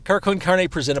Car Con Carne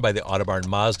presented by the Autobarn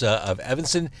Mazda of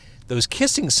Evanston. Those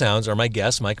kissing sounds are my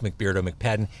guest, Mike McBeardo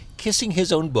McPadden, kissing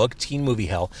his own book, Teen Movie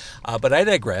Hell. But I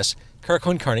digress. Car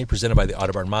Con Carne presented by the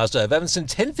Autobarn Mazda of Evanston,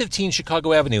 1015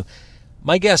 Chicago Avenue.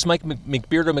 My guest, Mike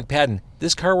McBeardo McPadden,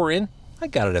 this car we're in, I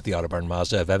got it at the Autobarn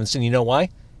Mazda of Evanston. You know why?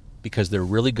 Because they're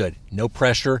really good. No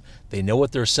pressure. They know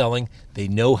what they're selling. They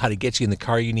know how to get you in the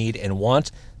car you need and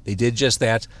want. They did just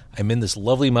that. I'm in this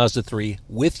lovely Mazda 3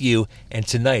 with you, and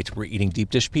tonight we're eating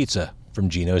deep dish pizza from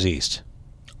Gino's East.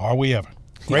 Are we ever?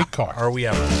 Great car. Are we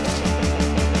ever?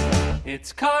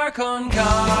 It's Car Con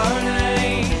Carne.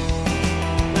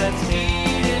 Let's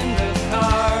eat in the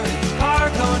car. It's Car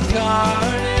Con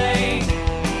Carne.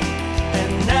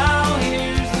 And now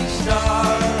here's the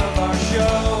star of our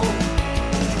show,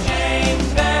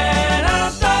 James Van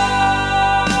Alstyne.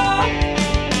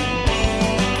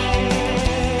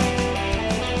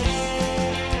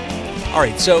 All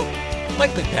right, so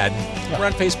Mike McPadden, we're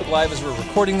on Facebook Live as we're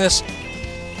recording this.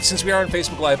 Since we are on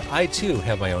Facebook Live, I too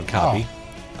have my own copy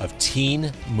of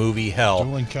Teen Movie Hell.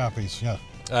 Dueling copies, yeah.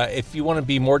 If you want to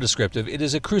be more descriptive, it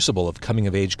is a crucible of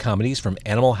coming-of-age comedies from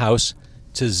Animal House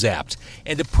to Zapped.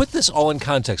 And to put this all in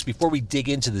context, before we dig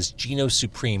into this Gino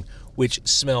Supreme, which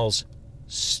smells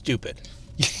stupid.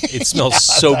 It smells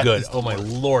so good. Oh, my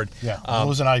Lord. Yeah,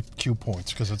 losing IQ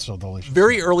points because it's so delicious.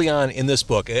 Very early on in this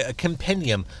book, a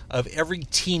compendium of every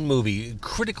teen movie,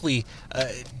 critically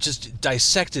just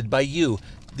dissected by you,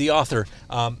 the author.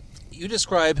 You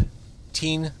describe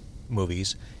teen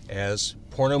movies as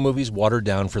porno movies watered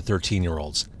down for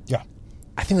 13-year-olds. Yeah.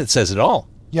 I think that says it all.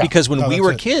 Yeah. Because when we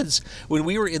were it. kids, when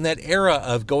we were in that era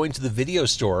of going to the video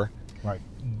store, Right.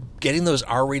 getting those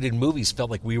R-rated movies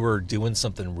felt like we were doing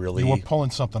something really... You were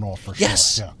pulling something off for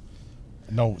Yes. sure.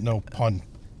 Yeah. No pun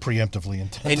preemptively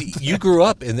intended. And you grew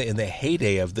up in the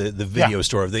heyday of the video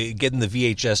store, of getting the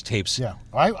VHS tapes. Yeah.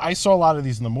 I saw a lot of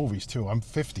these in the movies, too. I'm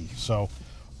 50, so...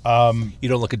 You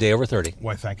don't look a day over 30.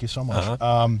 Why, thank you so much.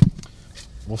 Uh-huh.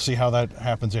 We'll see how that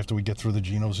happens after we get through the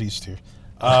Gino's East here.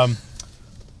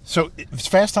 So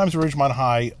Fast Times at Ridgemont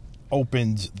High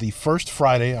opened the first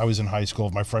Friday I was in high school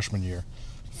of my freshman year.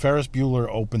 Ferris Bueller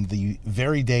opened the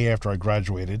very day after I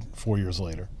graduated, 4 years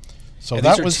later. So And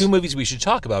that these are was two movies we should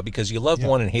talk about because you love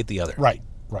one and hate the other. right.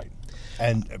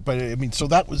 But I mean, so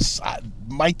that was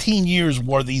my teen years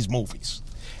were these movies.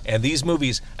 And these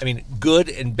movies, I mean, good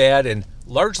and bad and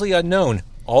largely unknown,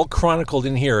 all chronicled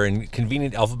in here in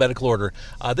convenient alphabetical order.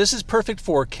 This is perfect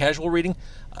for casual reading,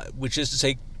 which is to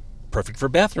say, perfect for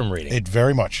bathroom reading. It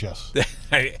very much, yes.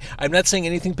 I'm not saying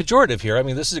anything pejorative here. I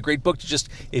mean, this is a great book to just,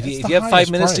 if you have 5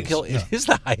 highest minutes to praise, kill, yeah. it is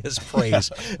the highest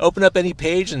praise. Open up any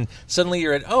page and suddenly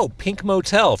you're at, Pink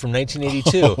Motel from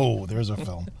 1982. Oh, there's a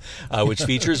film. Which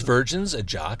features virgins, a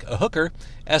jock, a hooker,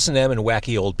 S&M, and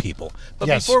wacky old people. But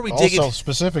Yes, before we dig also in...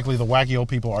 specifically the wacky old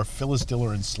people are Phyllis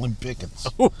Diller and Slim Pickens.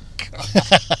 Oh, God.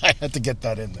 I had to get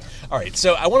that in there. All right,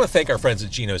 so I want to thank our friends at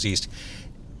Gino's East.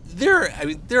 There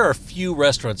are few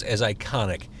restaurants as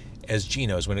iconic as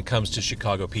Gino's when it comes to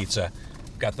Chicago pizza.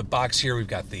 We've got the box here. We've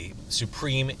got the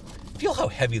Supreme. Feel how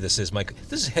heavy this is, Mike.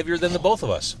 This is heavier than the both of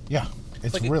us. Yeah,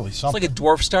 it's like really something. It's like a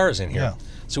dwarf stars in here. Yeah.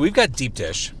 So we've got deep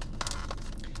dish.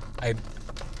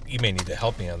 You may need to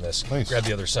help me on this. Please. Grab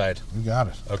the other side. You got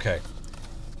it. Okay.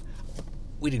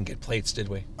 We didn't get plates, did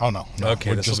we? Oh no. Okay,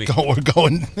 we're this'll just be- we're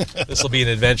going This will be an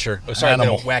adventure. Oh, sorry, I'm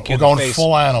animal. going to whack you We're in the going face.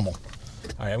 full animal.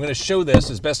 All right, I'm going to show this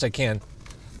as best I can.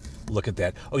 Look at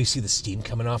that. Oh, you see the steam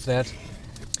coming off that?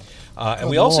 And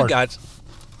we also Lord. got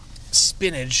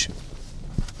spinach,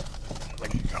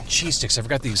 like cheese sticks. I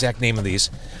forgot the exact name of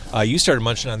these. You started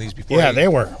munching on these before. Yeah, they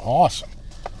were awesome.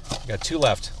 We got 2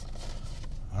 left.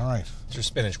 All right, It's your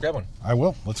spinach. Grab one. I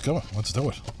will. Let's go. Let's do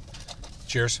it.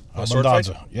 Cheers. A sword fight?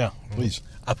 Abundanza. Yeah, please.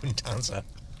 Abundanza.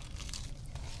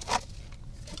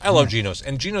 I love Gino's.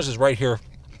 And Gino's is right here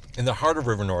in the heart of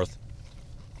River North.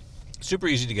 Super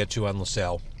easy to get to on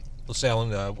LaSalle. LaSalle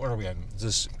and, where are we on? Is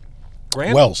this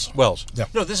Grant? Wells. Wells. Yeah.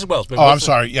 No, this is Wells. But Oh, I'm what's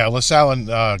the- sorry. Yeah, LaSalle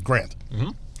and Grant.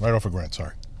 Mm-hmm. Right off of Grant.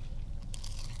 Sorry.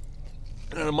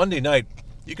 And on a Monday night,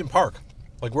 you can park.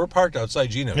 Like, we're parked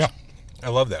outside Gino's. Yeah. I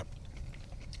love that.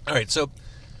 All right, so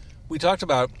we talked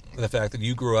about the fact that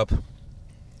you grew up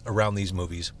around these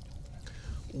movies.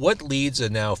 What leads a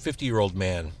now 50-year-old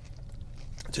man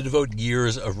to devote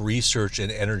years of research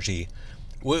and energy?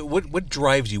 What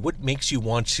drives you? What makes you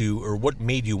want to, or what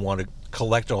made you want to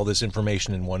collect all this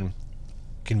information in one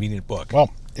convenient book?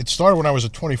 Well, it started when I was a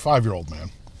 25-year-old man.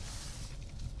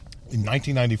 In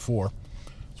 1994,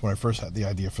 that's when I first had the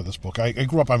idea for this book. I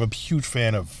grew up, I'm a huge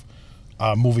fan of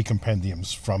movie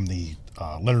compendiums from the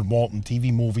Leonard Maltin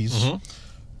TV movies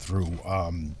through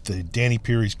the Danny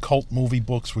Peary's cult movie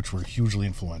books, which were hugely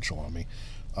influential on me,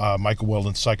 Michael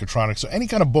Weldon's Psychotronics. So any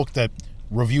kind of book that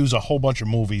reviews a whole bunch of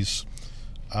movies,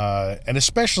 and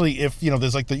especially if,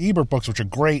 there's like the Ebert books, which are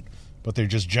great, but they're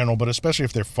just general, but especially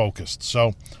if they're focused.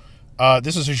 So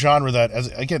this is a genre that,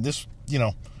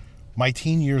 my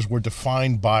teen years were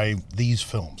defined by these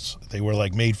films. They were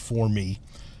like made for me,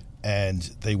 and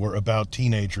they were about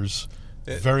teenagers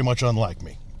very much unlike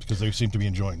me because they seem to be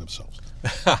enjoying themselves.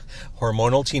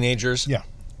 Hormonal teenagers. Yeah.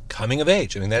 Coming of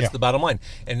age. I mean, that's the bottom line.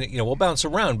 And, we'll bounce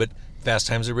around, but Fast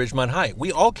Times at Ridgemont High.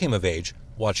 We all came of age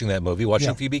watching that movie,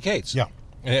 watching Phoebe Cates. Yeah.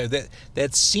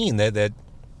 That scene, that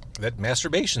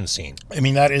masturbation scene. I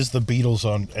mean, that is the Beatles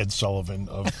on Ed Sullivan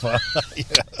of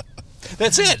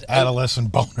That's it.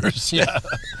 adolescent boners. Yeah.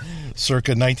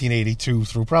 Circa 1982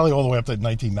 through probably all the way up to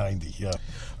 1990. Yeah.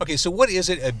 Okay, so what is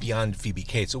it beyond Phoebe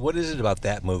Cates? So what is it about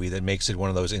that movie that makes it one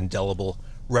of those indelible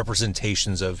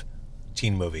representations of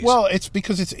teen movies? Well, it's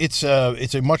because it's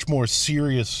a much more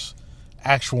serious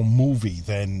actual movie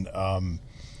than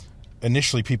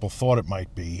initially people thought it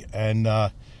might be, and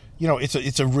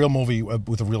it's a real movie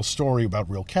with a real story about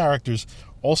real characters.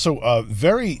 Also,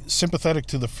 very sympathetic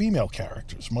to the female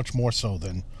characters, much more so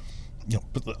than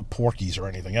Porky's or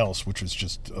anything else, which was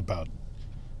just about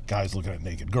guys looking at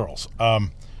naked girls.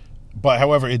 But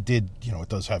however, it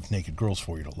does have naked girls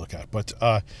for you to look at. But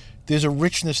there's a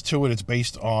richness to it. It's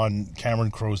based on Cameron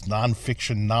Crowe's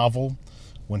nonfiction novel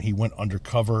when he went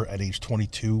undercover at age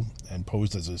 22 and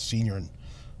posed as a senior in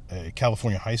a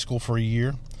California high school for a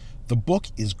year. The book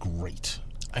is great.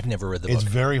 I've never read the book. It's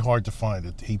very hard to find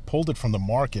it. He pulled it from the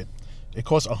market. It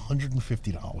costs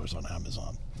 $150 on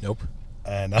Amazon. Nope.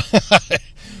 And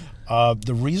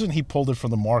the reason he pulled it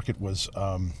from the market was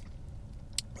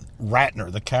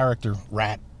Ratner, the character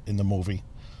Rat in the movie,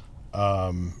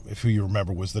 if who you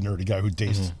remember was the nerdy guy who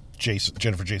dates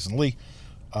Jennifer Jason Leigh.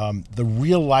 The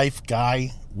real life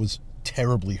guy was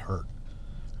terribly hurt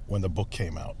when the book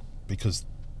came out because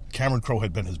Cameron Crowe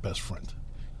had been his best friend.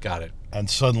 Got it. And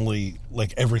suddenly,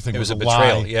 like, everything was a lie.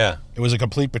 betrayal. Yeah, it was a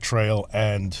complete betrayal,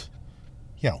 and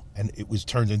and it was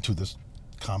turned into this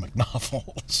comic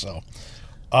novel. So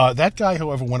that guy,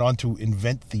 however, went on to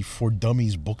invent the For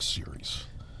Dummies book series.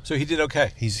 So he did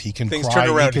okay. He can Things cry.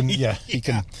 turned around. He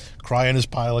can cry in his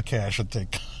pile of cash and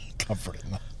take comfort in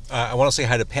that. I want to say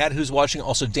hi to Pat, who's watching.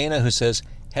 Also Dana, who says,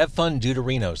 "Have fun,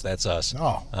 Deuterinos." That's us.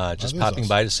 Oh, just that is popping us.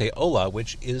 by to say "Hola,"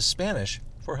 which is Spanish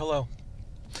for hello.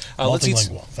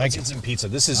 Multilingual. Let's Thank you. eat some pizza.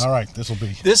 This is All right. This will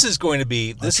be This is going to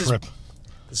be a trip.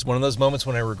 This is one of those moments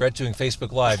when I regret doing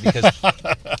Facebook Live because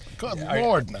Good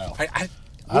Lord, now.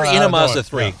 we're I in a know Mazda it,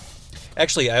 3. yeah.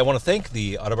 Actually, I want to thank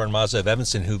the Autobahn Mazda of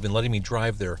Evanston who've been letting me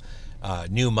drive their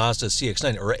new Mazda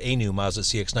CX-9, or a new Mazda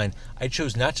CX-9. I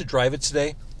chose not to drive it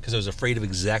today because I was afraid of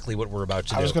exactly what we're about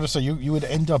to do. I was going to say, you would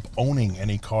end up owning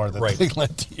any car that Right. they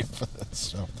lent to you for this.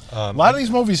 So. A lot of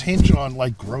these movies hinge on,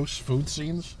 like, gross food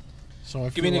scenes. So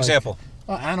Give me an example.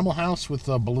 Animal House with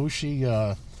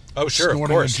Belushi Oh, sure, of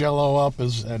snorting course. the Jell-O up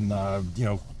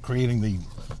creating the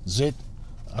zit.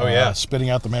 Spitting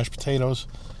out the mashed potatoes,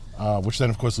 which then,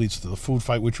 of course, leads to the food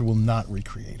fight, which we will not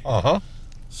recreate. Uh-huh.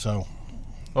 So,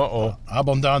 Uh-oh.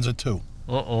 Abundanza 2.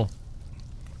 Uh-oh.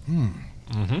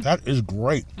 That is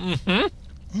great. My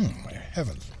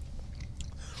heavens.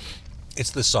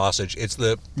 It's the sausage. It's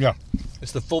the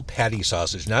full patty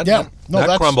sausage, not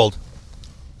that's- crumbled.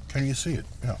 Can you see it?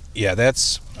 Yeah. Yeah,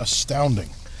 that's Astounding.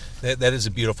 that is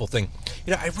a beautiful thing.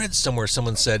 I read somewhere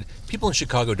someone said people in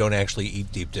Chicago don't actually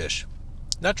eat deep dish.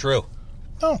 Not true.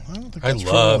 No, I don't think I that's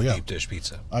true. love Yeah. deep dish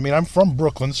pizza. I mean, I'm from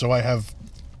Brooklyn, so I have,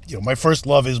 my first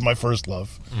love is my first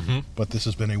love. Mm-hmm. But this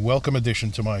has been a welcome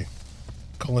addition to my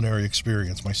culinary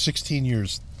experience. My 16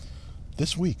 years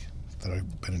this week that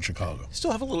I've been in Chicago.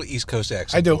 Still have a little East Coast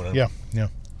accent. I do. going on. Yeah.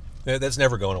 That's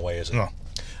never going away, is it? No.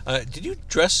 Did you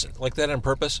dress like that on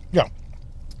purpose? Yeah.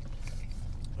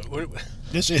 What-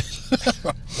 This is.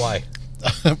 Why?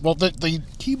 Well, the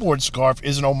keyboard scarf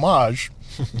is an homage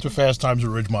to Fast Times at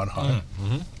Ridgemont High.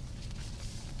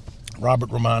 Robert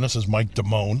Romanus as Mike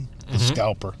Damone, the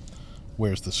scalper,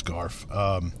 wears the scarf.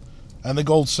 And the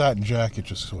gold satin jacket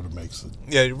just sort of makes it.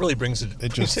 Yeah, it really brings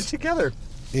it just- together.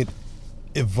 It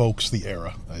evokes the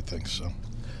era, I think so.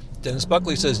 Dennis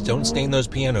Buckley says, "Don't stain those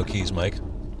piano keys, Mike."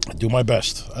 I do my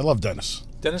best. I love Dennis.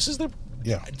 Dennis is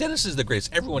the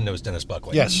greatest. Everyone knows Dennis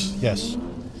Buckley. Yes. All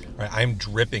right, I'm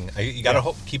dripping. You got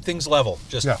to keep things level.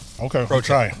 Just Yeah. Okay. Pro We'll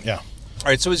try. Yeah. All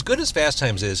right, so as good as Fast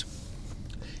Times is,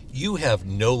 you have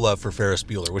no love for Ferris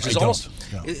Bueller, which is I don't, almost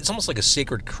no. it's almost like a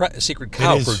sacred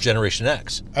cow is. for Generation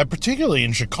X. Particularly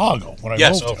in Chicago when I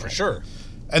Yes, moved for there. sure.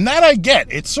 And that I get.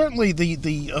 It's certainly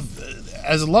the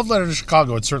as a love letter to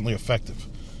Chicago, it's certainly effective.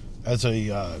 As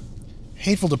a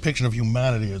hateful depiction of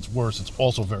humanity at its worst, it's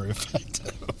also very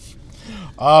effective.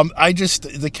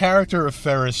 The character of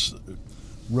Ferris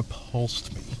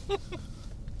repulsed me.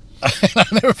 I'll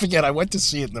never forget, I went to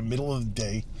see it in the middle of the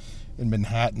day in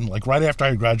Manhattan, like right after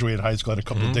I graduated high school. I had a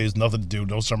couple of days, nothing to do,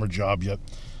 no summer job yet.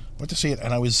 Went to see it,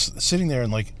 and I was sitting there,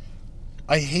 and like,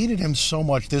 I hated him so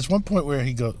much. There's one point where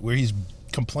he's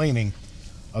complaining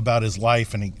about his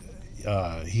life, and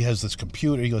he has this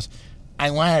computer. He goes, "I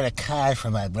wanted a car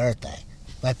for my birthday.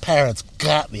 My parents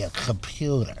got me a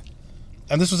computer."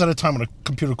 And this was at a time when a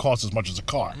computer cost as much as a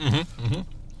car.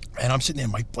 And I'm sitting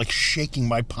there, like shaking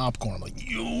my popcorn. I'm like,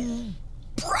 "You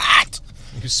brat!"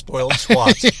 You spoiled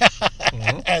twat.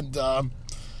 And and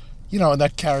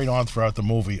that carried on throughout the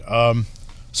movie.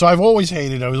 So I've always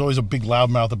hated it. I was always a big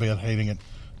loudmouth about hating it.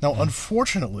 Now,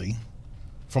 unfortunately,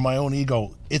 for my own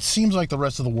ego, it seems like the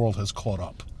rest of the world has caught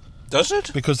up. Does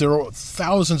it? Because there are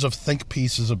thousands of think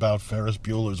pieces about Ferris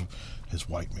Bueller's his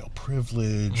white male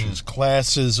privilege, his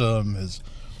classism,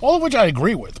 all of which I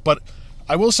agree with. But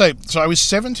I will say, so I was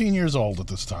 17 years old at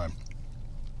this time.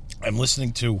 I'm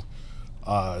listening to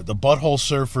the Butthole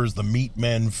Surfers, the Meat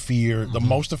Men, Fear, the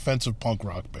most offensive punk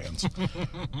rock bands.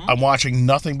 I'm watching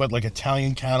nothing but like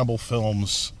Italian cannibal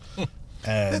films.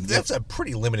 And That's a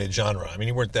pretty limited genre. I mean,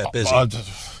 you weren't that busy.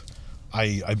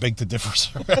 I beg to differ,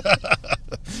 sir.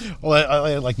 Well,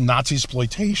 I like Nazi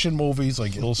exploitation movies,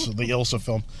 like the Ilsa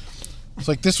film. It's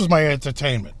like, this was my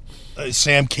entertainment.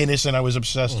 Sam Kinison I was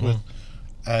obsessed with.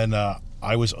 And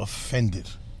I was offended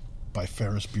by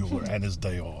Ferris Bueller and His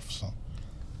Day Off. So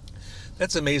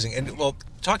That's amazing. And, well,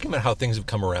 talking about how things have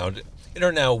come around, in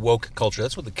our now woke culture,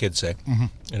 that's what the kids say,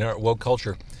 in our woke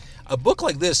culture, a book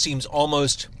like this seems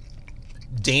almost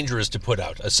dangerous to put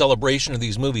out, a celebration of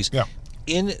these movies. Yeah.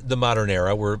 In the modern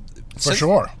era where For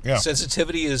sure, yeah.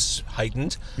 sensitivity is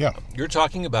heightened. Yeah. You're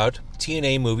talking about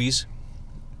TNA movies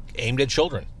aimed at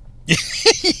children.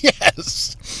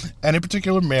 Yes. And in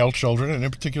particular male children, and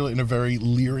in particular in a very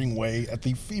leering way at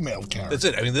the female character. That's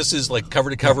it. I mean, this is like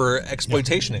cover-to-cover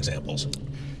exploitation examples.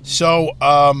 So,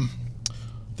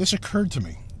 this occurred to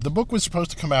me. The book was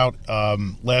supposed to come out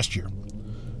last year,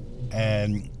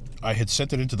 and I had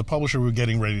sent it into the publisher. We were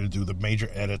getting ready to do the major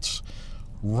edits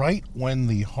right when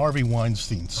the Harvey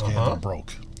Weinstein scandal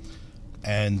broke,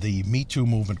 and the Me Too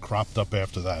movement cropped up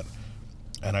after that.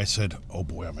 And I said, "Oh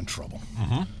boy, I'm in trouble."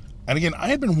 And again, I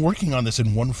had been working on this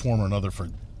in one form or another for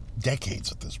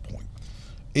decades at this point.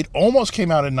 It almost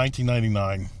came out in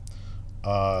 1999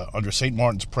 under St.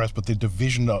 Martin's Press, but the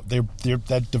division of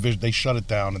that division, they shut it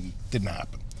down and it didn't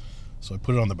happen. So I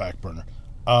put it on the back burner.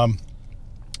 I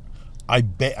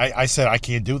said, I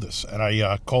can't do this, and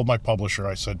I called my publisher.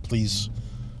 I said, "Please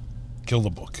kill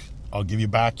the book. I'll give you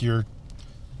back your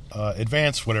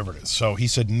advance, whatever it is." So he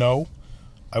said, "No,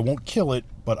 I won't kill it,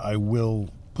 but I will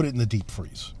put it in the deep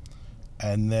freeze."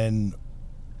 And then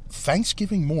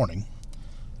Thanksgiving morning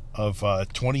of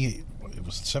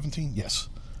 17? Yes.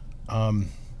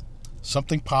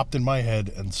 Something popped in my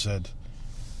head and said,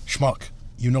 "Schmuck,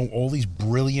 you know all these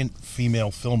brilliant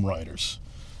female film writers.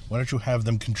 Why don't you have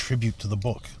them contribute to the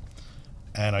book?"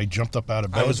 And I jumped up out of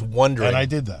bed. I was wondering. And I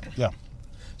did that, yeah.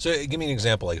 So give me an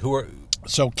example. Like, who are...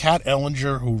 So Kat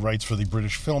Ellinger, who writes for the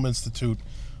British Film Institute,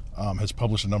 has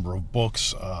published a number of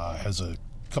books, has a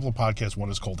couple of podcasts. One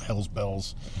is called Hell's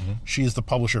Bells. She is the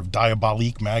publisher of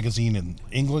Diabolique magazine in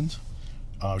England.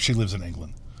 She lives in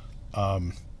England.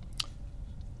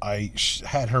 I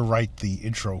had her write the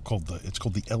intro it's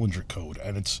called the Ellinger Code,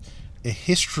 and it's a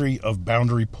history of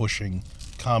boundary-pushing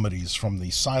comedies from the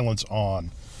Silence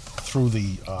on through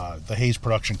the Hays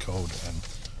Production Code, and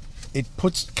it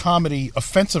puts comedy,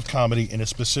 offensive comedy, in a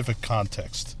specific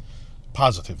context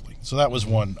positively. So that was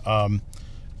one.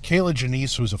 Kayla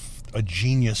Janice, who's a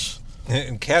genius.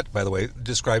 And Kat, by the way,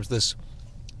 describes this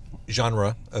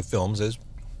genre of films as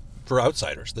for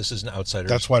outsiders. This is an outsider.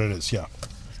 That's what it is, yeah.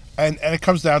 And it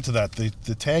comes down to that.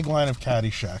 The tagline of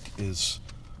Caddyshack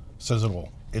says it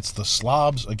all. It's the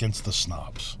slobs against the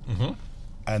snobs.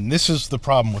 And this is the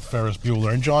problem with Ferris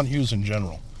Bueller and John Hughes in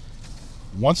general.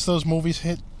 Once those movies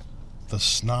hit, the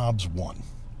snobs won.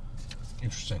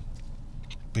 Interesting.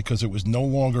 Because it was no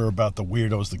longer about the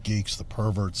weirdos, the geeks, the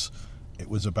perverts. It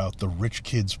was about the rich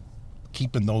kids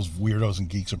keeping those weirdos and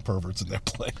geeks and perverts in their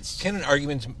place. Can an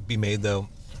argument be made, though,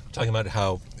 talking about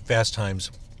how Fast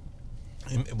Times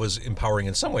was empowering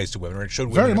in some ways to women, or it showed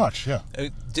women? Very much, yeah.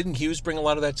 Didn't Hughes bring a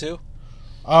lot of that, too?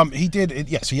 He did.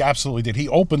 Yes, he absolutely did. He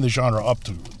opened the genre up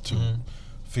to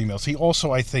females. He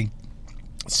also, I think,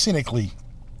 cynically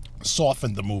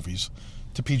softened the movies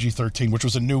to PG-13, which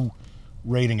was a new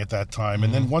rating at that time.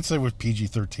 And then once they were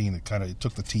PG-13, it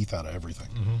took the teeth out of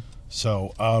everything.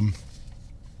 So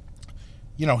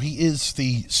he is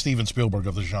the Steven Spielberg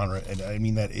of the genre, and I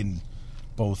mean that in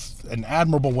both an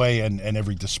admirable way and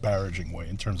every disparaging way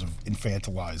in terms of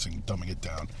infantilizing, dumbing it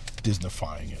down,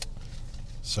 Disneyfying it.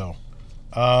 So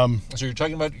you're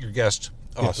talking about your guest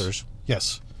authors.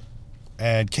 Yes.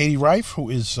 And Katie Reif, who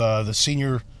is the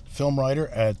senior film writer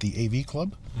at the AV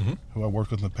Club, who I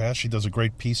worked with in the past. She does a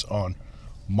great piece on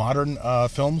modern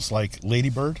films like Lady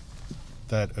Bird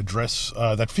that address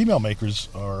that female makers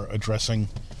are addressing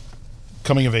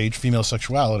coming of age female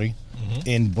sexuality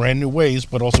in brand new ways,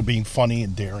 but also being funny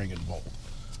and daring and bold.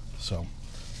 So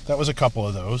that was a couple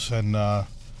of those, and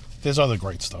there's other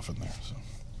great stuff in there. So.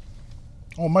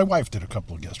 Oh, my wife did a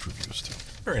couple of guest reviews too.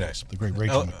 Very nice. The great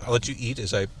Rachel. I'll let you eat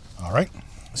as I. All right.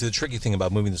 See, the tricky thing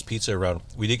about moving this pizza around,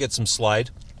 we did get some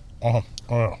slide. Oh.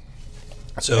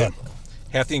 So Yeah.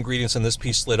 half the ingredients on this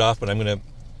piece slid off, but I'm gonna,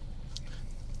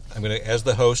 as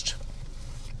the host,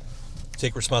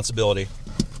 take responsibility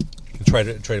and try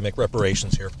to make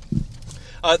reparations here.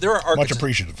 There are Much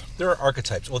appreciative. There are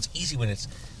archetypes. Well, it's easy when it's.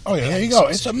 Oh yeah, there you go.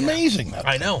 It's amazing that.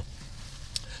 I know.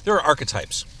 There are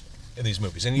archetypes in these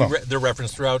movies, and they're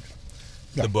referenced throughout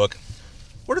the book.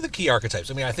 What are the key archetypes?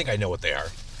 I mean, I think I know what they are.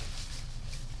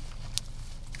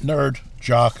 Nerd,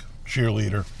 jock,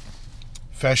 cheerleader,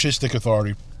 fascistic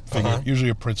authority figure, usually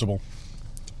a principal.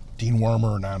 Dean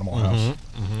Wormer in Animal House,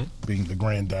 being the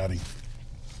granddaddy.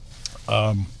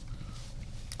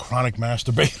 Chronic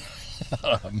masturbator.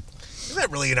 Is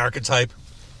that really an archetype?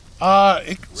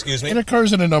 Excuse me? It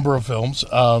occurs in a number of films.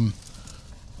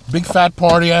 Big fat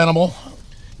party animal,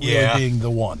 really being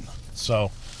the one.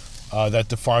 So that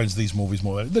defines these movies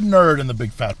more. The nerd and the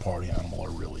big fat party animal are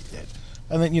really it.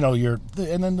 And then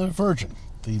and then the virgin,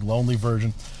 the lonely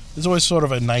virgin. There's always sort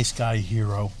of a nice guy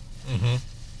hero,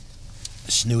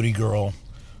 snooty girl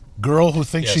who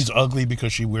thinks she's ugly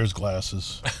because she wears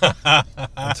glasses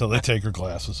until they take her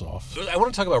glasses off. I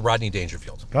want to talk about Rodney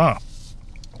Dangerfield.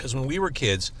 Because when we were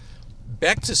kids,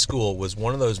 Back to School was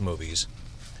one of those movies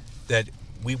that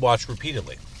we watched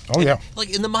repeatedly. Oh, yeah.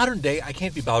 Like, in the modern day, I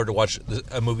can't be bothered to watch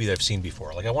a movie that I've seen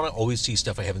before. Like, I want to always see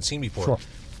stuff I haven't seen before. Sure.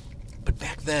 But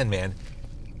back then, man,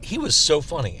 he was so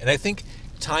funny. And I think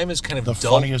time has kind of The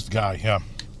funniest guy, yeah.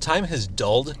 Time has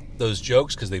dulled those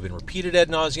jokes because they've been repeated ad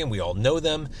nauseum. We all know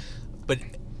them. But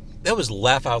that was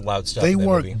laugh out loud stuff. They in that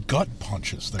were movie. gut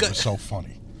punches. They were so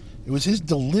funny. It was his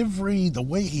delivery, the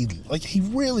way he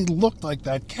really looked like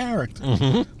that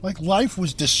character. Like life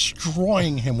was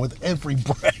destroying him with every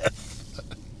breath.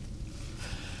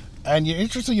 And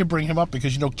interesting you bring him up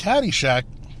because, Caddyshack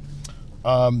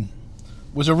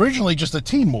was originally just a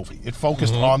teen movie. It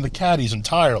focused on the caddies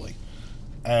entirely.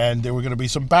 And there were going to be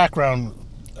some background,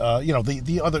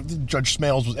 the other, Judge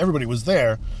Smales, everybody was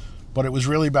there, but it was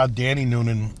really about Danny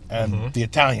Noonan and the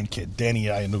Italian kid, Danny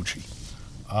Iannucci.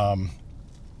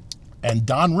 And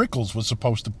Don Rickles was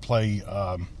supposed to play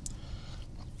Al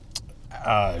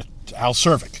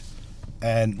Cervic.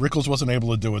 And Rickles wasn't able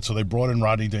to do it, so they brought in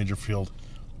Rodney Dangerfield.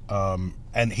 And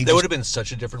that would have been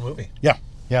such a different movie. Yeah.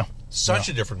 Such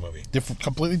a different movie.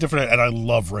 Completely different, and I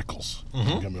love Rickles.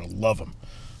 I love him.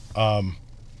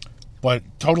 But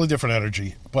totally different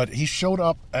energy. But he showed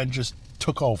up and just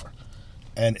took over.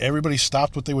 And everybody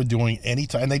stopped what they were doing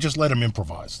anytime, and they just let him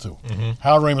improvise, too.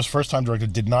 Hal Ramis, first-time director,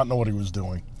 did not know what he was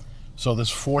doing. So this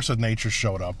force of nature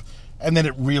showed up, and then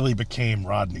it really became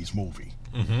Rodney's movie.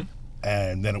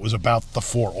 And then it was about the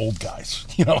four old guys,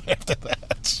 after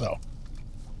that. So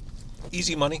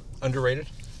Easy Money, underrated?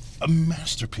 A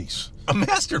masterpiece. A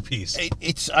masterpiece.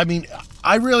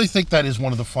 I really think that is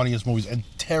one of the funniest movies and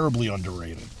terribly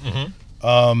underrated.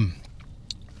 A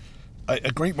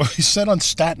great movie set on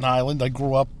Staten Island. I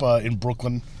grew up in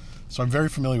Brooklyn, so I'm very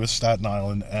familiar with Staten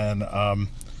Island, and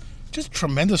just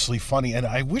tremendously funny. And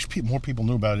I wish more people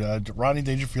knew about it. Rodney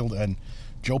Dangerfield and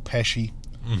Joe Pesci.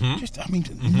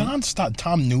 Nonstop.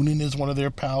 Tom Noonan is one of their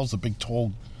pals, the big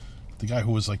tall, the guy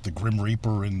who was like the Grim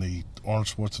Reaper in the Arnold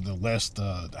Schwarzenegger, the last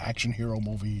action hero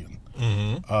movie,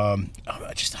 and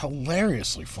just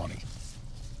hilariously funny.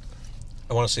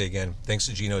 I want to say again, thanks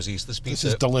to Gino's East, this pizza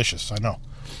This is delicious. I know.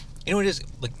 You know what it is?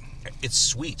 Like, it's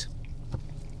sweet.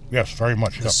 Yes, very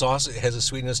much. The sauce has a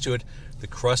sweetness to it. The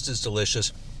crust is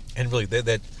delicious, and really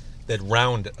that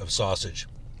round of sausage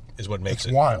is what makes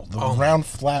it's it wild. The round,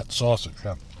 flat sausage.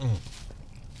 Yeah.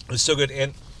 It's so good,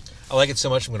 and I like it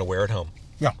so much. I'm going to wear it home.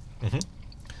 Yeah.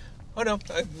 Oh no,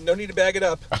 no need to bag it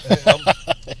up.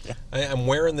 I'm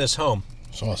wearing this home.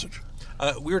 Sausage.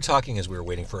 We were talking as we were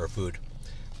waiting for our food.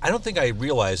 I don't think I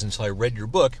realized until I read your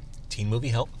book, Teen Movie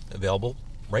Hell, available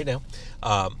right now.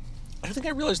 I don't think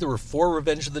I realized there were 4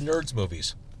 Revenge of the Nerds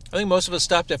movies. I think most of us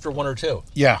stopped after 1 or 2.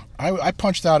 Yeah, I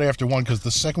punched out after 1 because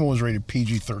the second one was rated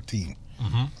PG-13.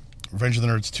 Revenge of the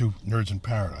Nerds 2, Nerds in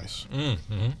Paradise.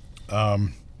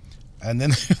 And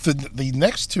then the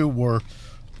next two were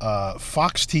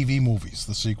Fox TV movies,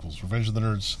 the sequels, Revenge of the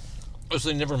Nerds. Oh, so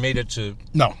they never made it to...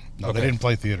 No, Okay. they didn't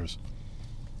play theaters.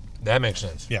 That makes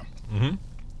sense. Yeah.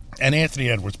 And Anthony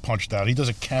Edwards punched out. He does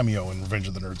a cameo in Revenge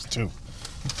of the Nerds 2.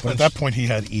 But at that point, he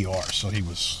had ER, so he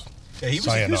was Yeah, he was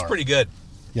sayonara. pretty good.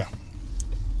 Yeah.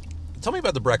 Tell me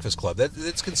about the Breakfast Club.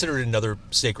 That's considered another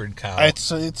sacred cow.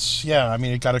 It's yeah, I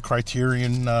mean, it got a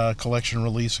Criterion collection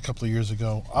release a couple of years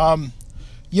ago.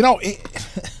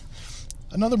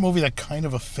 Another movie that kind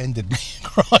of offended me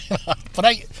growing up. But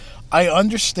I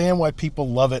understand why people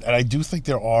love it, and I do think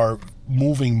there are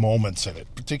moving moments in it.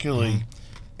 Particularly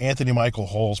Anthony Michael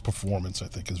Hall's performance, I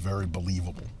think, is very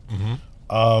believable.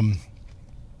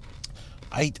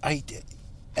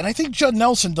 And I think Judd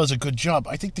Nelson does a good job.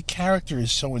 I think the character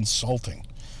is so insulting.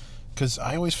 Because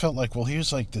I always felt like, well,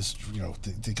 here's like this,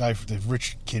 the guy, the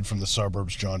rich kid from the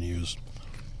suburbs, John Hughes,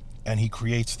 and he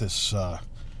creates this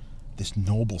this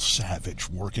noble, savage,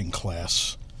 working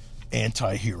class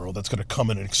anti-hero that's going to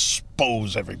come in and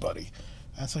expose everybody.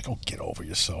 And it's like, oh, get over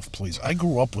yourself, please. I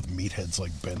grew up with meatheads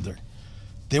like Bender.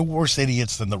 They're worse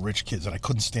idiots than the rich kids, and I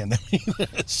couldn't stand them either.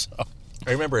 So.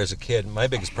 I remember as a kid, my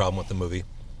biggest problem with the movie,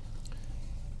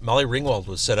 Molly Ringwald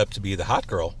was set up to be the hot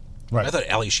girl. Right. I thought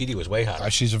Ali Sheedy was way hotter.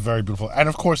 She's a very beautiful, and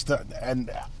of course, and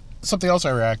something else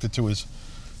I reacted to is,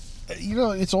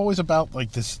 it's always about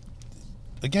like this.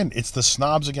 Again, it's the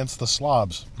snobs against the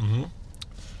slobs.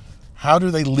 How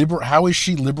do they How is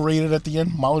she liberated at the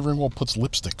end? Molly Ringwald puts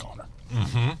lipstick on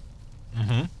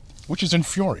her, which is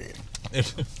infuriating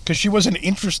because she was an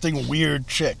interesting, weird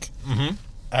chick,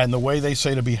 and the way they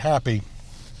say to be happy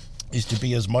is to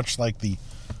be as much like the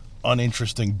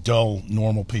uninteresting, dull,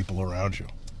 normal people around you.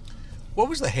 What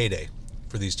was the heyday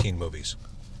for these teen movies?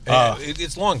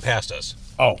 It's long past us.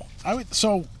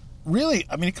 So really,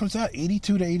 I mean, it comes out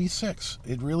 82 to 86.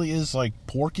 It really is like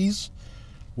Porky's,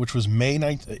 which was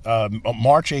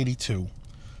March 82.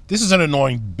 This is an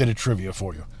annoying bit of trivia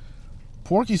for you.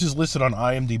 Porky's is listed on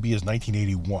IMDb as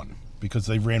 1981 because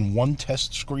they ran one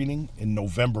test screening in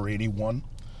November 81.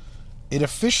 It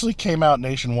officially came out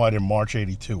nationwide in March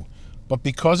 82. But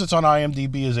because it's on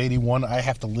IMDb as 81, I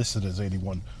have to list it as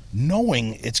 81,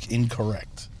 knowing it's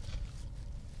incorrect.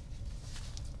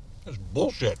 That's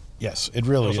bullshit. Yes, it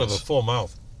really Also is. have a full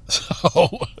mouth.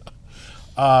 So,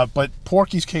 but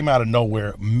Porky's came out of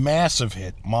nowhere, massive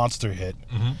hit, monster hit,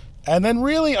 and then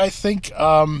really, I think,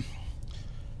 it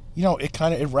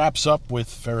wraps up with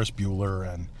Ferris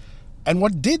Bueller, and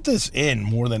what did this in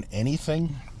more than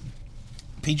anything,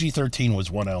 PG-13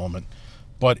 was one element,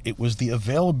 but it was the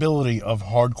availability of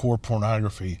hardcore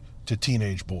pornography to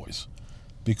teenage boys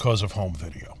because of home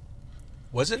video.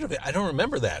 Was it? I don't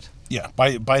remember that. Yeah,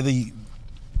 by the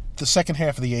second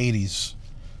half of the 80s,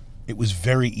 it was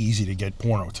very easy to get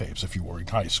porno tapes if you were in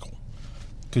high school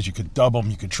because you could dub them,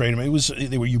 you could trade them.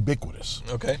 They were ubiquitous.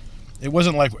 Okay. It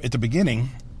wasn't like at the beginning,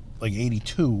 like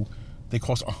 82, they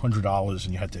cost $100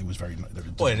 and you had to. It was very.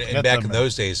 Well, and back in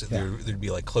those days, there'd be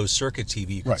like closed circuit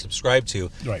TV you could subscribe to,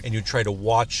 and you'd try to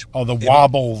watch. Oh, the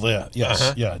wobble,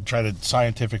 yes, yeah. Try to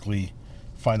scientifically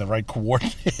find the right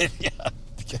coordinate,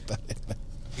 to get that in there.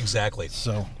 Exactly.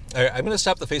 So I'm going to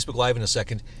stop the Facebook Live in a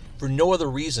second for no other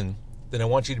reason than I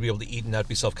want you to be able to eat and not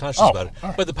be self-conscious about it.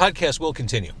 Right. But the podcast will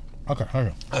continue.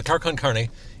 Okay. Car Con Carne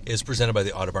is presented by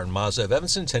the Autobarn Mazda of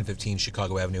Evanston, 1015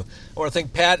 Chicago Avenue. I want to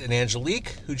thank Pat and Angelique,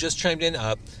 who just chimed in.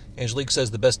 Angelique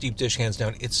says the best deep dish, hands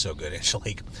down. It's so good,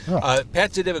 Angelique. Yeah.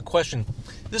 Pat did have a question.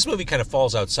 This movie kind of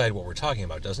falls outside what we're talking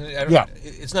about, doesn't it? Yeah.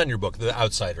 It's not in your book, The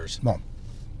Outsiders. No.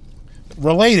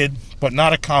 Related, but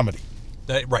not a comedy.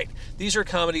 Right. These are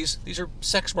comedies. These are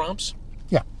sex romps.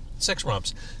 Yeah. Sex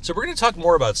romps. So we're going to talk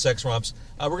more about sex romps.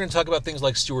 We're going to talk about things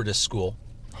like Stewardess School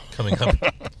coming up.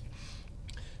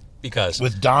 Because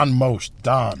With Don Most.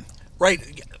 Don.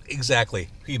 Right, exactly.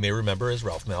 Who you may remember as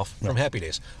Ralph Malph from Happy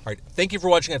Days. All right, thank you for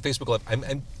watching on Facebook Live.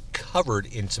 I'm covered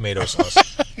in tomato sauce,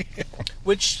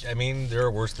 which, I mean, there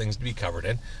are worse things to be covered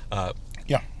in.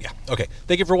 Yeah. Okay,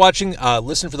 thank you for watching.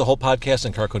 Listen for the whole podcast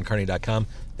on carconcarney.com.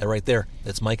 That right there,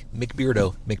 that's Mike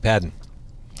McBeardo McPadden.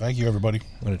 Thank you, everybody.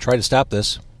 I'm going to try to stop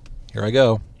this. Here I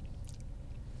go.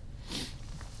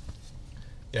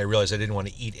 Yeah, I realized I didn't want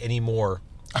to eat any more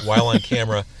while on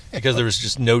camera because there was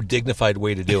just no dignified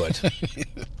way to do it.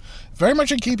 Very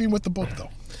much in keeping with the book, though.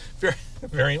 Very,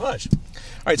 very much. All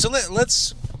right, so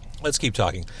let's keep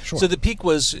talking. Sure. So the peak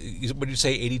was, what did you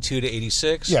say, 82 to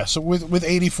 86? Yeah, so with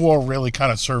 84 really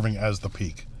kind of serving as the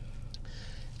peak.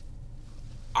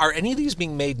 Are any of these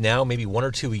being made now? Maybe one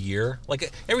or two a year.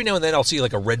 Like every now and then, I'll see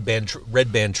like a red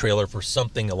band trailer for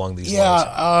something along these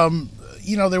lines.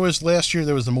 there was last year,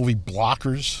 there was the movie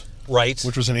Blockers, Right.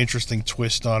 which was an interesting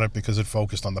twist on it because it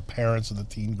focused on the parents of the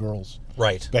teen girls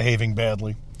Right. behaving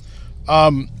badly.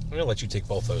 I'm going to let you take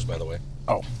both those, by the way.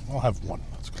 Oh, I'll have one.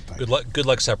 That's good. Thank you. Good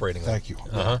luck separating them. Thank you.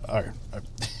 Uh-huh. All right.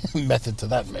 Method to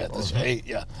that madness. Hey,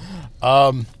 yeah.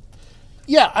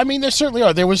 Yeah, I mean, there certainly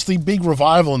are. There was the big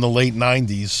revival in the late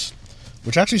 90s,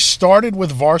 which actually started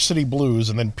with Varsity Blues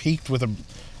and then peaked with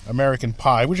American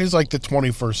Pie, which is like the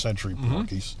 21st century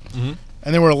Porky's. Mm-hmm.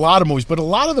 And there were a lot of movies, but a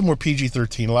lot of them were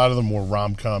PG-13. A lot of them were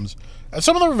rom-coms. And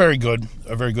some of them were very good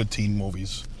teen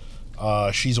movies.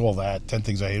 She's All That, 10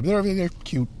 Things I Hate. They're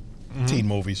cute teen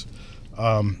movies.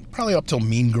 Probably up till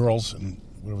Mean Girls and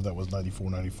whatever that was,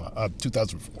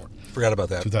 2004. Forgot about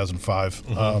that. 2005.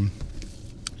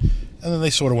 And then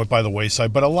they sort of went by the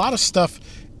wayside. But a lot of stuff,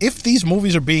 if these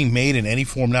movies are being made in any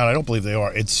form now, and I don't believe they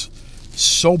are, it's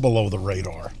so below the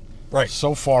radar. Right.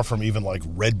 So far from even like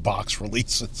red box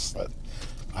releases that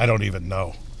I don't even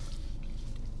know.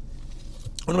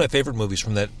 One of my favorite movies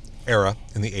from that era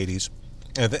in the 80s,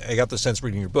 and I got the sense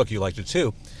reading your book, you liked it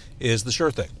too, is The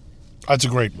Sure Thing. That's a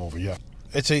great movie, yeah.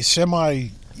 It's a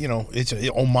it's a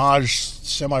homage,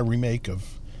 semi-remake of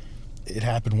It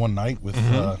Happened One Night with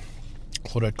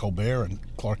Claudette Colbert and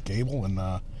Clark Gable. And,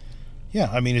 I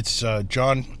mean, it's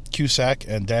John Cusack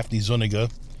and Daphne Zuniga,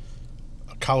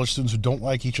 college students who don't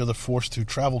like each other, forced to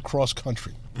travel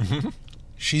cross-country. Mm-hmm.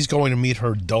 She's going to meet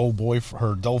her dull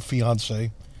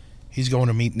fiancé. He's going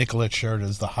to meet Nicolette Sheridan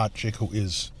as the hot chick who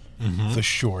is the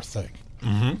sure thing.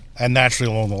 Mm-hmm. And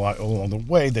naturally, along the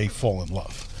way, they fall in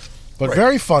love. But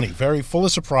very funny, very full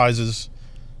of surprises,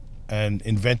 and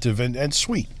inventive and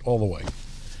sweet all the way.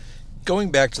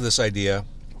 Going back to this idea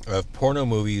of porno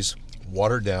movies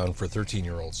watered down for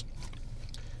 13-year-olds,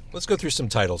 let's go through some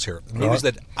titles here. Movies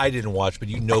that I didn't watch, but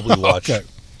you nobly watched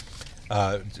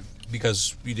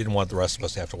because you didn't want the rest of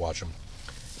us to have to watch them.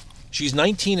 She's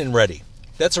 19 and Ready.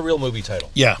 That's a real movie title.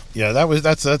 Yeah,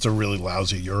 that's a really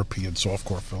lousy European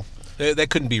softcore film. That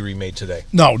couldn't be remade today.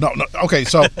 No. Okay,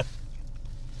 so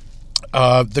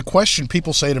the question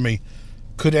people say to me,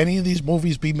 could any of these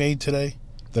movies be made today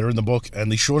that are in the book?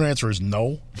 And the short answer is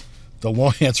no. The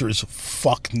long answer is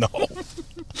fuck no.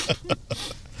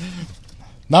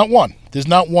 Not one. There's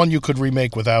not one you could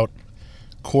remake without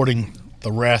courting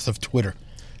the wrath of Twitter.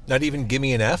 Not even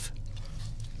Gimme an F?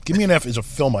 Gimme an F is a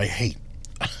film I hate.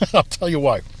 I'll tell you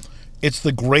why. It's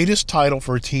the greatest title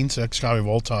for a teen sex comedy of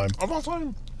all time. Of all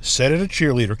time. Set at a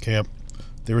cheerleader camp.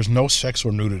 There is no sex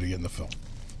or nudity in the film.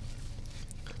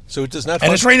 So it does not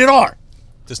And it's rated R.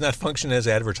 Does not function as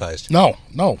advertised. No.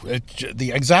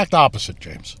 The exact opposite,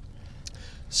 James.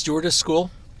 Stewardess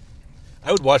School?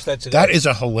 I would watch that today. That is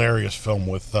a hilarious film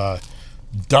with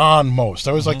Don Most.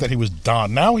 I always like that he was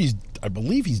Don. Now I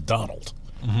believe he's Donald.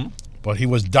 Mm-hmm. But he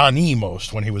was Donnie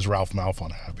Most when he was Ralph Malph on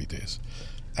Happy Days.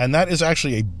 And that is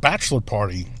actually a bachelor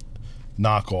party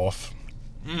knockoff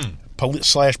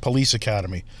 / Police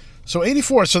Academy. So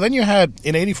 84. So then you had,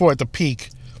 in 84 at the peak,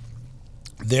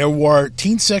 there were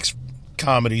teen sex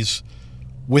comedies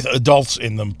with adults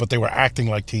in them, but they were acting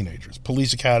like teenagers.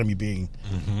 Police Academy being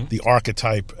the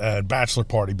archetype, and Bachelor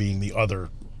Party being the other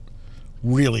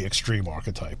really extreme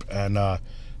archetype. And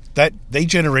that they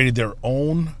generated their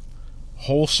own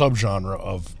whole subgenre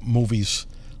of movies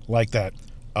like that.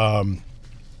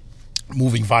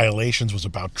 Moving Violations was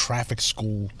about traffic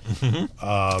school.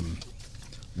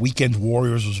 Weekend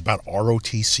Warriors was about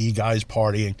ROTC guys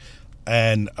partying.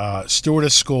 And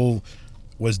Stewardess School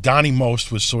was Donnie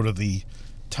Most was sort of the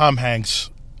Tom Hanks,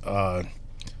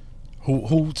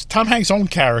 who Tom Hanks' own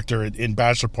character in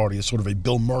Bachelor Party is sort of a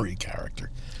Bill Murray character.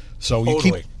 So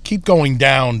Totally. you keep going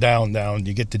down,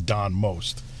 you get to Don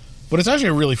Most. But it's actually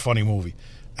a really funny movie.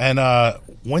 And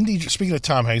speaking of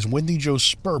Tom Hanks, Wendy Jo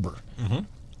Sperber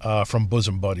from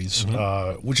Bosom Buddies,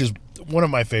 which is one of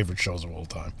my favorite shows of all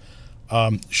time.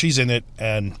 She's in it,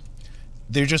 and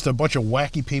they're just a bunch of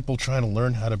wacky people trying to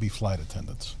learn how to be flight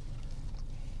attendants.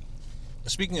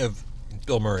 Speaking of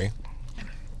Bill Murray,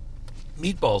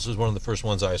 Meatballs was one of the first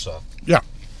ones I saw. Yeah,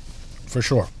 for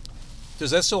sure.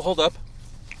 Does that still hold up?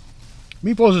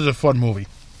 Meatballs is a fun movie.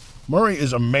 Murray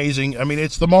is amazing. I mean,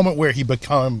 it's the moment where he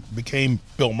became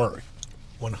Bill Murray.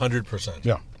 100%.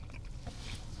 Yeah.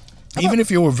 Even if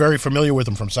you were very familiar with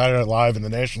him from Saturday Night Live and the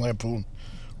National Lampoon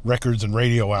Records and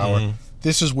Radio Hour,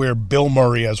 this is where Bill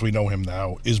Murray, as we know him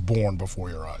now, is born before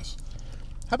your eyes.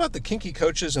 How about the Kinky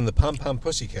Coaches and the Pom Pom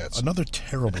Pussycats? Another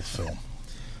terrible film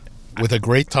with a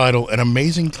great title, an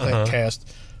amazing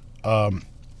cast.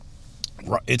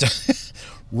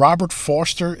 Robert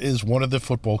Foster is one of the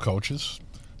football coaches,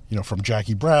 from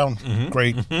Jackie Brown.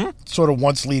 Great, sort of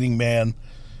once leading man,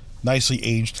 nicely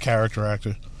aged character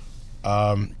actor.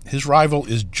 His rival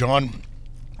is John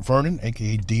Vernon,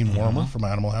 a.k.a. Dean Wormer from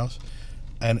Animal House.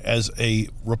 And as a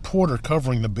reporter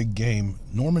covering the big game,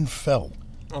 Norman Fell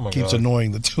keeps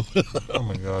annoying the two of them. Oh,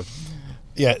 my God.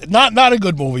 Yeah, not a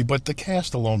good movie, but the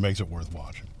cast alone makes it worth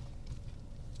watching.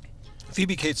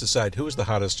 Phoebe Cates aside, who was the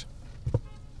hottest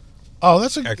Oh,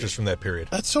 that's a actress from that period?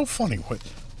 That's so funny.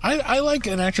 I like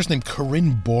an actress named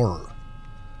Corinne Bohrer,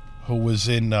 who was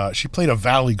in. She played a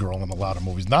Valley Girl in a lot of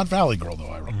movies. Not Valley Girl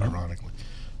though, ironically.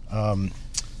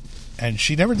 And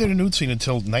she never did a nude scene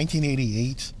until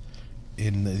 1988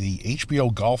 in the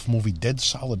HBO golf movie Dead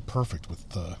Solid Perfect with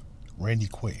Randy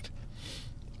Quaid.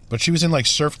 But she was in like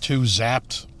Surf 2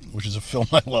 Zapped, which is a film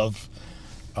I love,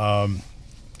 and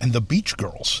The Beach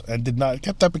Girls, and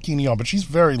kept that bikini on. But she's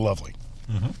very lovely.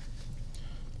 Mm-hmm.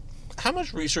 How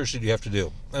much research did you have to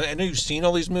do? I know you've seen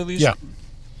all these movies. Yeah.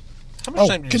 How much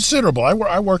time did considerable.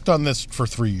 I worked on this for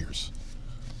 3 years.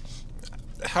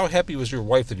 How happy was your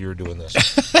wife that you were doing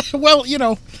this? Well,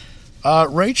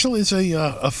 Rachel is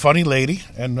a funny lady,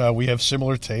 and we have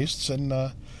similar tastes, and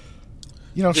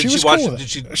she was cool with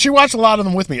it. She watched a lot of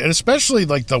them with me, and especially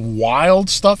like the wild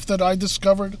stuff that I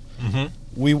discovered. Mm-hmm.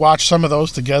 We watched some of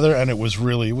those together, and it was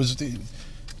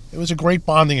a great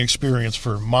bonding experience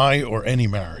for my or any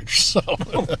marriage. So,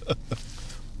 all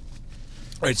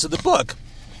right. So the book,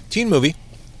 teen movie.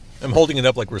 I'm holding it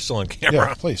up like we're still on camera.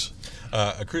 Yeah, please.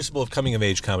 A crucible of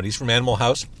coming-of-age comedies from Animal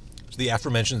House to the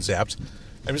aforementioned Zapped.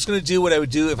 I'm just going to do what I would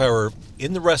do if I were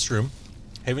in the restroom,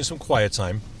 having some quiet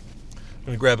time. I'm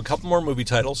going to grab a couple more movie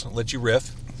titles and let you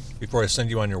riff before I send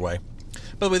you on your way.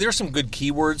 By the way, there are some good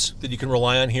keywords that you can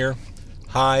rely on here.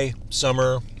 High,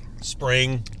 summer,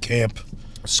 spring, camp,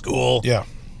 school. Yeah.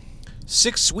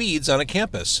 6 Swedes on a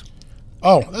campus.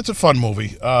 Oh, that's a fun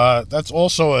movie. That's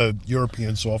also a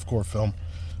European softcore film.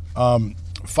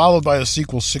 Followed by a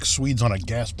sequel, 6 Swedes on a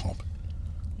Gas Pump.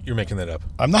 You're making that up.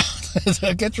 I'm not.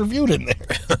 It gets reviewed in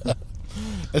there.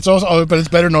 It's also, but it's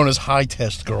better known as High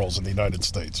Test Girls in the United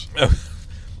States.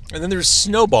 And then there's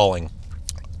Snowballing.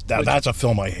 That's a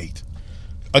film I hate.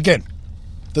 Again,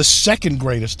 the second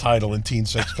greatest title in teen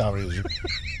sex comedy.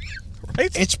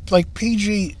 Right? It's like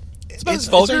PG. It's about as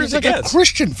vulgar as it like gets. A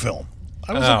Christian film.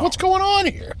 I was like, what's going on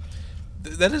here?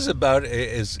 That is about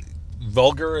as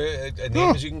vulgar a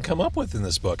name as you can come up with in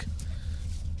this book.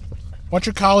 Bunch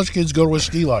of college kids go to a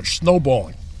ski lodge,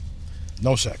 snowballing.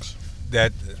 No sex.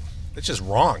 That's just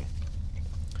wrong.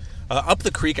 Up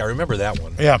the Creek, I remember that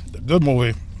one. Yeah, good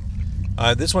movie.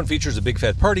 This one features a big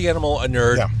fat party animal, a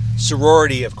nerd. Yeah.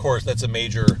 Sorority, of course, that's a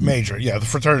major. Yeah, the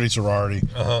fraternity sorority.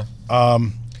 Uh-huh.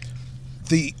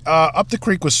 The Up the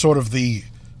Creek was sort of the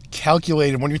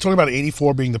calculated, when you're talking about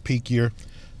 84 being the peak year,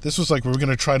 this was like we were going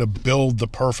to try to build the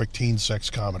perfect teen sex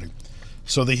comedy.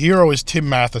 So the hero is Tim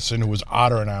Matheson, who was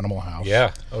Otter in Animal House.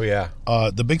 Yeah. Oh, yeah.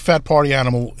 The big fat party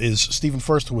animal is Stephen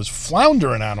Furst, who was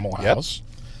Flounder in Animal House.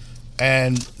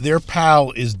 And their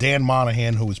pal is Dan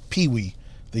Monahan, who is Pee-wee,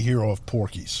 the hero of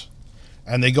Porky's.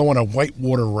 And they go on a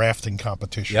whitewater rafting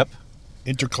competition. Yep.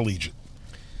 Intercollegiate.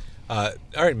 All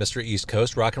right, Mr. East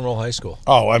Coast, Rock and Roll High School.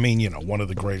 Oh, I mean, one of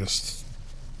the greatest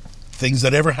things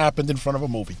that ever happened in front of a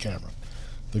movie camera.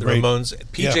 The Ramones,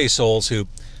 PJ Souls, who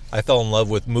I fell in love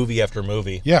with movie after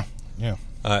movie. Yeah.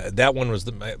 That one was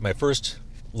my first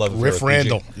love affair Riff with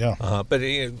Randall, PJ. yeah. But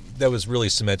that was really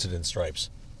cemented in Stripes.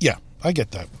 Yeah, I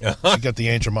get that. She got the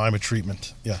Aunt Jemima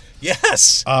treatment. Yeah.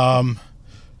 Yes.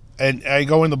 And I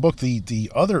go in the book, the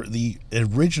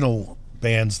original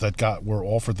bands that were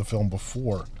offered the film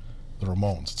before the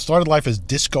Ramones. It started life as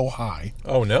Disco High.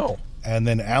 Oh, no. And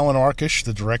then Alan Arkish,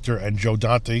 the director, and Joe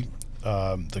Dante,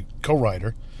 the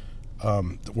co-writer,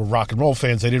 were rock and roll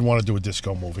fans. They didn't want to do a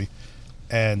disco movie.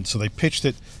 And so they pitched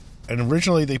it. And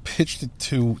originally they pitched it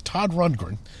to Todd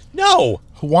Rundgren. No!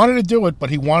 Who wanted to do it,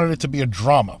 but he wanted it to be a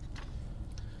drama.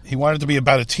 He wanted it to be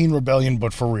about a teen rebellion,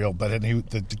 but for real. But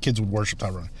the kids would worship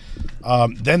Todd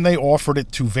Rundgren. Then they offered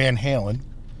it to Van Halen.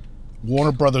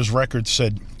 Warner Brothers Records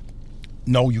said,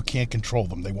 no, you can't control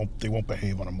them. They won't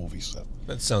behave on a movie set.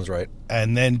 That sounds right.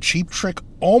 And then Cheap Trick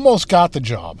almost got the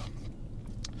job.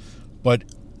 But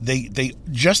they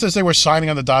just as they were signing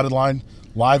on the dotted line,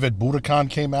 Live at Budokan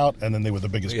came out, and then they were the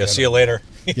biggest band. See you later.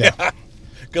 Yeah.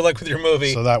 Good luck with your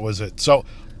movie. So that was it. So,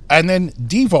 and then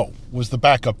Devo was the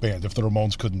backup band if the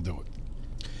Ramones couldn't do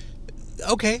it.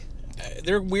 Okay.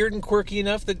 They're weird and quirky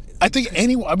enough that... I think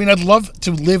I'd love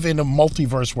to live in a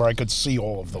multiverse where I could see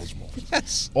all of those movies.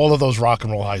 Yes. All of those rock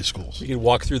and roll high schools. You could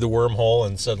walk through the wormhole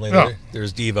and suddenly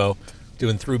there's Devo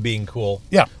doing Through Being Cool.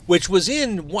 Yeah. Which was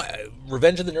in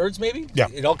Revenge of the Nerds, maybe? Yeah.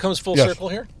 It all comes full circle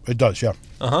here? It does, yeah.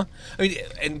 Uh-huh. I mean,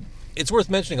 and it's worth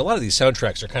mentioning, a lot of these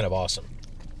soundtracks are kind of awesome.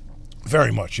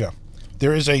 Very much, yeah.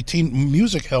 there is a Teen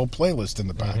Music Hell playlist in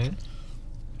the back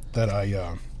that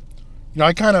I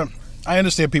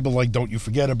understand people like Don't You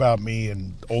Forget About Me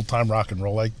and Old Time Rock and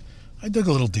Roll. I dug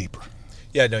a little deeper.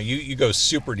 Yeah, no, you go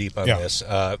super deep on this.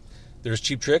 There's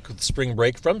Cheap Trick with Spring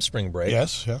Break from Spring Break.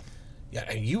 Yes, yeah. Yeah,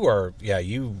 and you're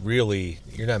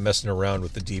not messing around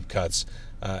with the deep cuts.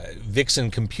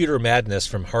 Vixen Computer Madness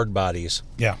from Hard Bodies.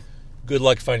 Yeah. Good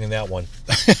luck finding that one.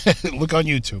 Look on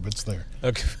YouTube, it's there.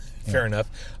 Okay, fair enough.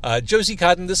 Josie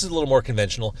Cotton, this is a little more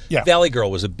conventional. Yeah. Valley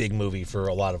Girl was a big movie for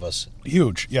a lot of us.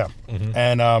 Huge, yeah.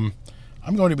 And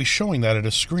I'm going to be showing that at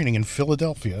a screening in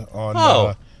Philadelphia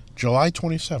on July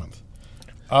 27th.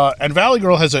 And Valley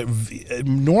Girl has an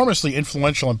enormously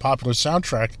influential and popular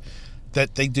soundtrack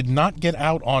that they did not get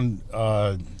out on,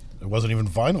 it wasn't even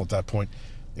vinyl at that point.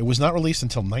 It was not released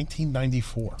until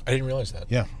 1994. I didn't realize that.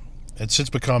 Yeah. It's since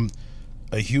become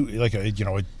a huge,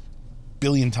 a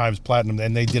billion times platinum,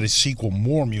 and they did a sequel,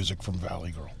 more music from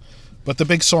Valley Girl. But the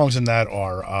big songs in that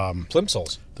are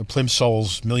Plimsouls. The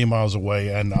Plimsouls, Million Miles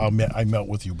Away, and I Melt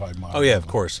With You by Miles. Oh, yeah, of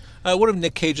course. One of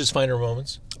Nick Cage's finer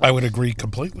moments. I would agree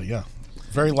completely, yeah.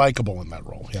 Very likable in that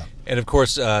role, yeah. And, of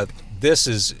course, this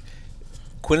is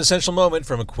quintessential moment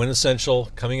from a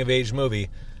quintessential coming-of-age movie,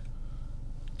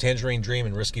 Tangerine Dream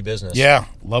and Risky Business. Yeah,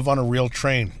 Love on a Real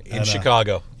Train. In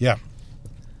Chicago. Yeah.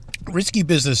 Risky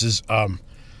Business is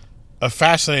a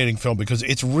fascinating film because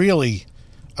it's really...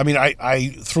 I mean, I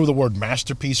threw the word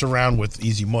masterpiece around with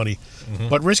Easy Money,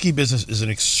 but Risky Business is an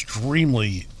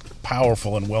extremely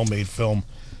powerful and well-made film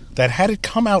that, had it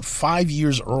come out 5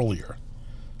 years earlier,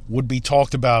 would be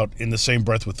talked about in the same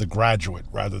breath with The Graduate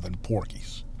rather than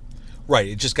Porky's. Right,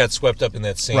 it just got swept up in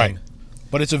that same... Right.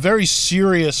 But it's a very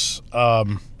serious,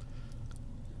 kind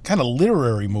of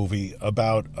literary movie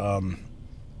about,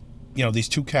 these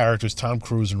two characters, Tom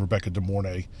Cruise and Rebecca De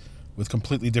Mornay, with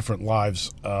completely different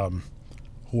lives,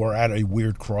 who are at a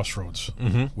weird crossroads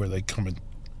where they come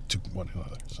into one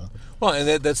another. So. Well,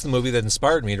 and that's the movie that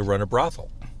inspired me to run a brothel.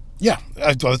 Yeah,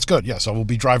 well, that's good. Yeah, so we'll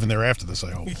be driving there after this, I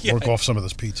hope. Yeah. Work off some of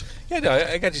this pizza. Yeah, no,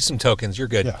 I got you some tokens. You're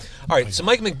good. Yeah. All right, so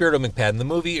Mike McBeardo McPadden,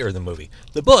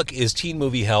 the book is Teen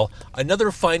Movie Hell, another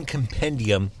fine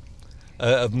compendium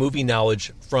of movie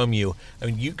knowledge from you. I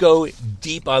mean, you go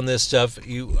deep on this stuff.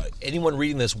 Anyone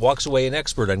reading this walks away an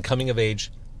expert on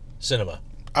coming-of-age cinema.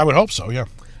 I would hope so, yeah.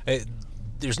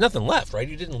 There's nothing left, right?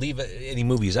 You didn't leave any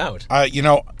movies out. I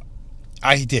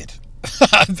did.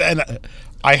 And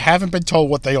I haven't been told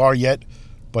what they are yet,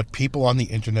 but people on the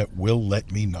internet will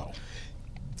let me know.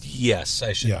 Yes,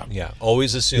 I should. Yeah,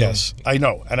 always assume. Yes, I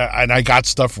know. And I got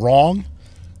stuff wrong,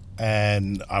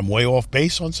 and I'm way off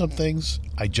base on some things.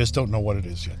 I just don't know what it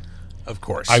is yet. Of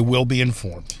course. I will be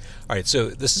informed. All right, so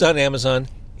this is on Amazon,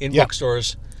 in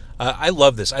bookstores. I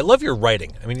love this. I love your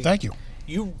writing. I mean, thank you.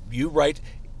 You write...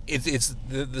 It's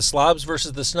the slobs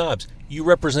versus the snobs. You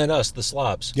represent us, the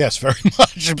slobs. Yes, very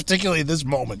much, particularly this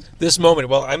moment. This moment.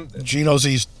 Well, Gino's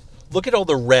East. Look at all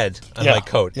the red on my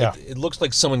coat. Yeah. It looks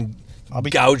like someone I'll be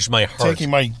gouged my heart. Taking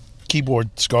my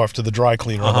keyboard scarf to the dry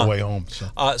cleaner on the way home.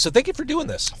 So thank you for doing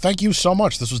this. Thank you so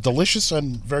much. This was delicious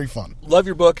and very fun. Love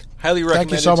your book. Highly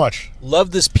recommend it. Thank you so much.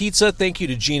 Love this pizza. Thank you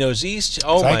to Gino's East.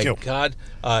 Oh, Thank my you. God.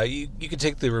 You can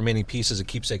take the remaining piece as a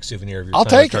keepsake souvenir of your I'll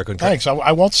time take at it. Carcon. Thanks.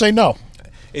 I won't say no.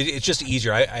 It's just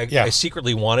easier. I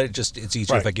secretly want it. It's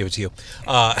easier if Right. I give it to you.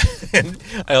 And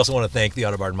I also want to thank the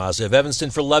Autobarn Mazda of Evanston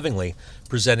for lovingly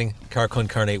presenting Car Con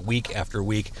Carne week after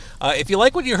week. If you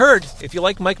like what you heard, if you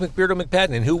like Mike McBeardo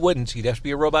McPadden, and who wouldn't, you'd have to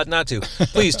be a robot not to,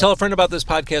 please tell a friend about this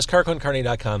podcast,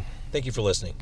 carconcarne.com. Thank you for listening.